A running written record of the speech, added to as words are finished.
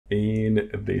In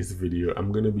this video,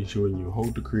 I'm going to be showing you how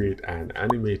to create an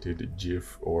animated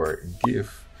GIF or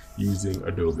GIF using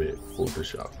Adobe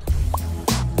Photoshop.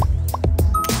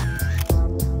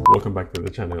 Welcome back to the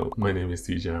channel. My name is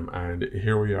CJam and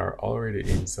here we are already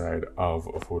inside of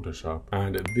Photoshop,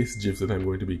 and this GIF that I'm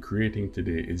going to be creating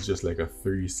today is just like a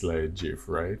 3-slide GIF,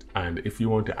 right? And if you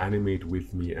want to animate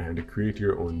with me and create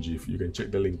your own GIF, you can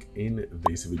check the link in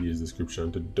this video's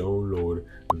description to download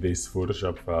this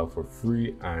Photoshop file for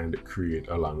free and create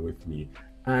along with me.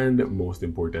 And most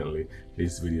importantly,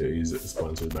 this video is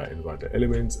sponsored by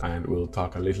Elements, and we'll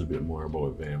talk a little bit more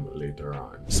about them later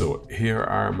on. So here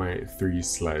are my 3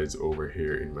 slides over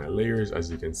here in my layers. As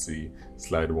you can see,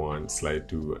 slide 1, slide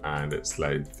 2, and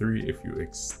slide 3. If you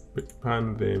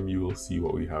expand them, you will see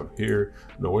what we have here.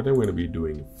 Now what I'm going to be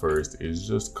doing first is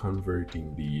just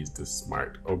converting these to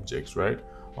smart objects, right?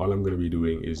 All I'm going to be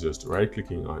doing is just right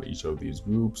clicking on each of these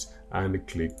groups and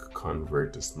click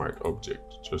convert to smart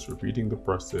object. Just repeating the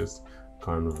process,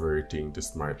 converting to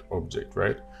smart object,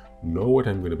 right? Now what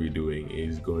I'm going to be doing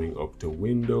is going up to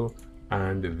window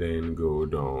and then go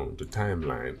down to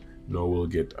timeline. Now we'll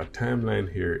get a timeline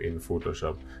here in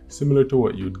Photoshop, similar to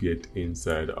what you'd get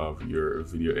inside of your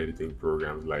video editing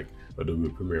programs like Adobe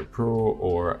Premiere Pro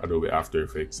or Adobe After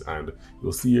Effects, and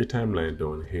you'll see your timeline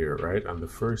down here, right? And the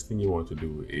first thing you want to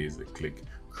do is click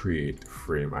create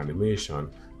frame animation.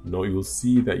 Now you'll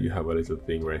see that you have a little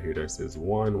thing right here that says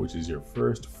 1, which is your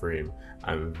first frame,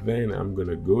 and then I'm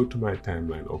gonna go to my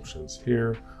timeline options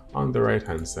here on the right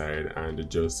hand side and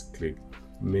just click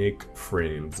make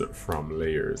frames from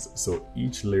layers. So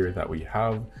each layer that we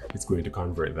have is going to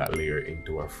convert that layer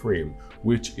into a frame,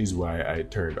 which is why I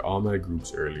turned all my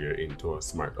groups earlier into a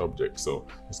smart object. So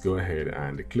let's go ahead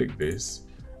and click this,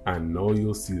 and now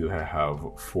you'll see that I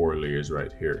have 4 layers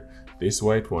right here. This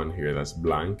white one here that's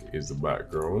blank is the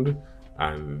background,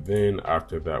 and then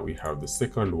after that we have the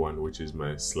second one, which is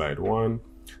my slide 1,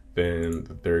 then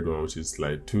the third one, which is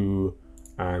slide 2,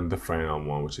 and the final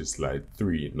one, which is slide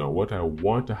 3. Now what I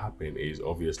want to happen is,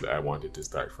 obviously I want it to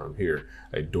start from here.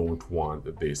 I don't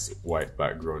want this white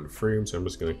background frame, so I'm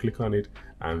just going to click on it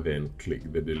and then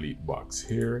click the delete box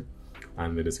here,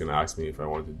 and then it's going to ask me if I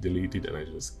want to delete it, and I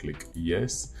just click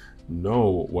yes.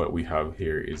 Now what we have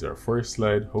here is our first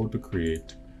slide, how to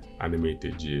create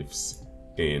animated GIFs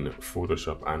in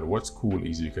Photoshop. And what's cool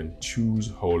is you can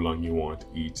choose how long you want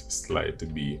each slide to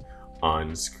be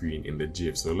on screen in the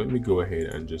GIF. So let me go ahead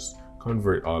and just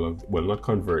convert all of, well, not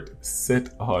convert,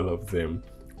 set all of them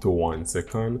to 1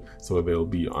 second, so they'll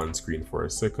be on screen for a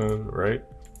second, right?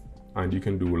 And you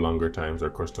can do longer times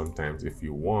or custom times if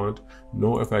you want.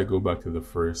 Now if I go back to the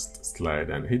first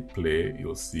slide and hit play,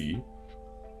 you'll see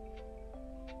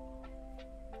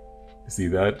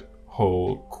that?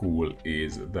 How cool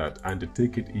is that? And to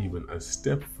take it even a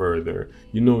step further,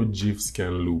 you know, GIFs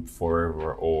can loop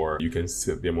forever, or you can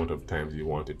set the amount of times you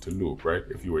want it to loop, right?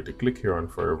 If you were to click here on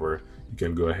forever, you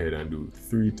can go ahead and do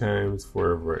 3 times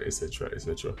forever, etc,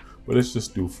 etc. But let's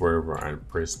just do forever and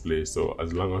press play. So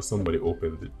as long as somebody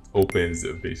opens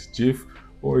this GIF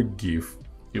or GIF,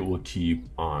 it will keep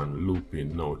on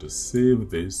looping. Now to save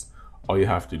this, all you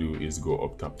have to do is go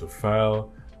up top to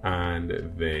file and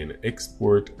then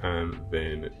export and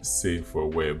then save for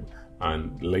web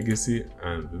and legacy,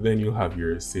 and then you have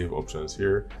your save options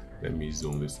here. Let me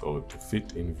zoom this out to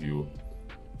fit in view,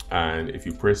 and if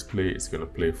you press play, it's going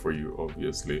to play for you,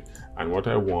 obviously. And what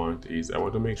I want is, I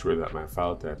want to make sure that my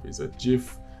file type is a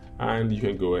GIF, and you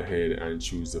can go ahead and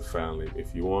choose the file name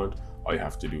if you want. All you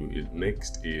have to do is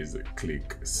next is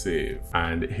click save,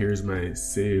 and here's my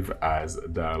save as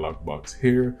dialog box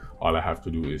here. All I have to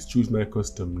do is choose my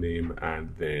custom name and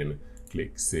then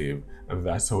click save, and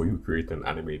that's how you create an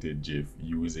animated GIF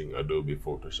using Adobe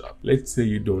Photoshop. Let's say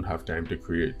you don't have time to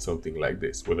create something like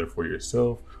this, whether for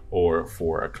yourself or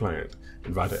for a client.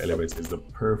 Elements is the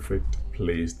perfect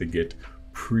place to get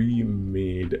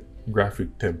pre-made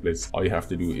graphic templates. All you have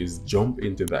to do is jump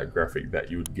into that graphic that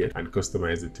you'd get and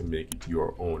customize it to make it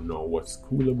your own. Now what's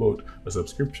cool about a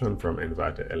subscription from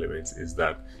Elements is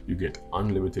that you get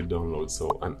unlimited downloads,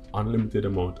 so an unlimited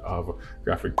amount of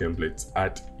graphic templates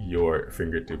at your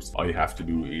fingertips. All you have to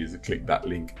do is click that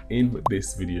link in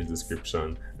this video's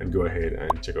description and go ahead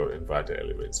and check out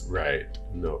Elements right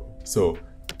now. So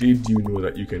did you know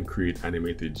that you can create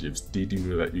animated GIFs? Did you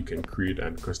know that you can create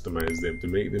and customize them to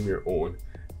make them your own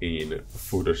in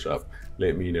Photoshop?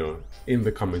 Let me know in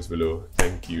the comments below.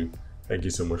 Thank you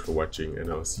so much for watching, and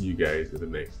I'll see you guys in the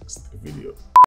next video.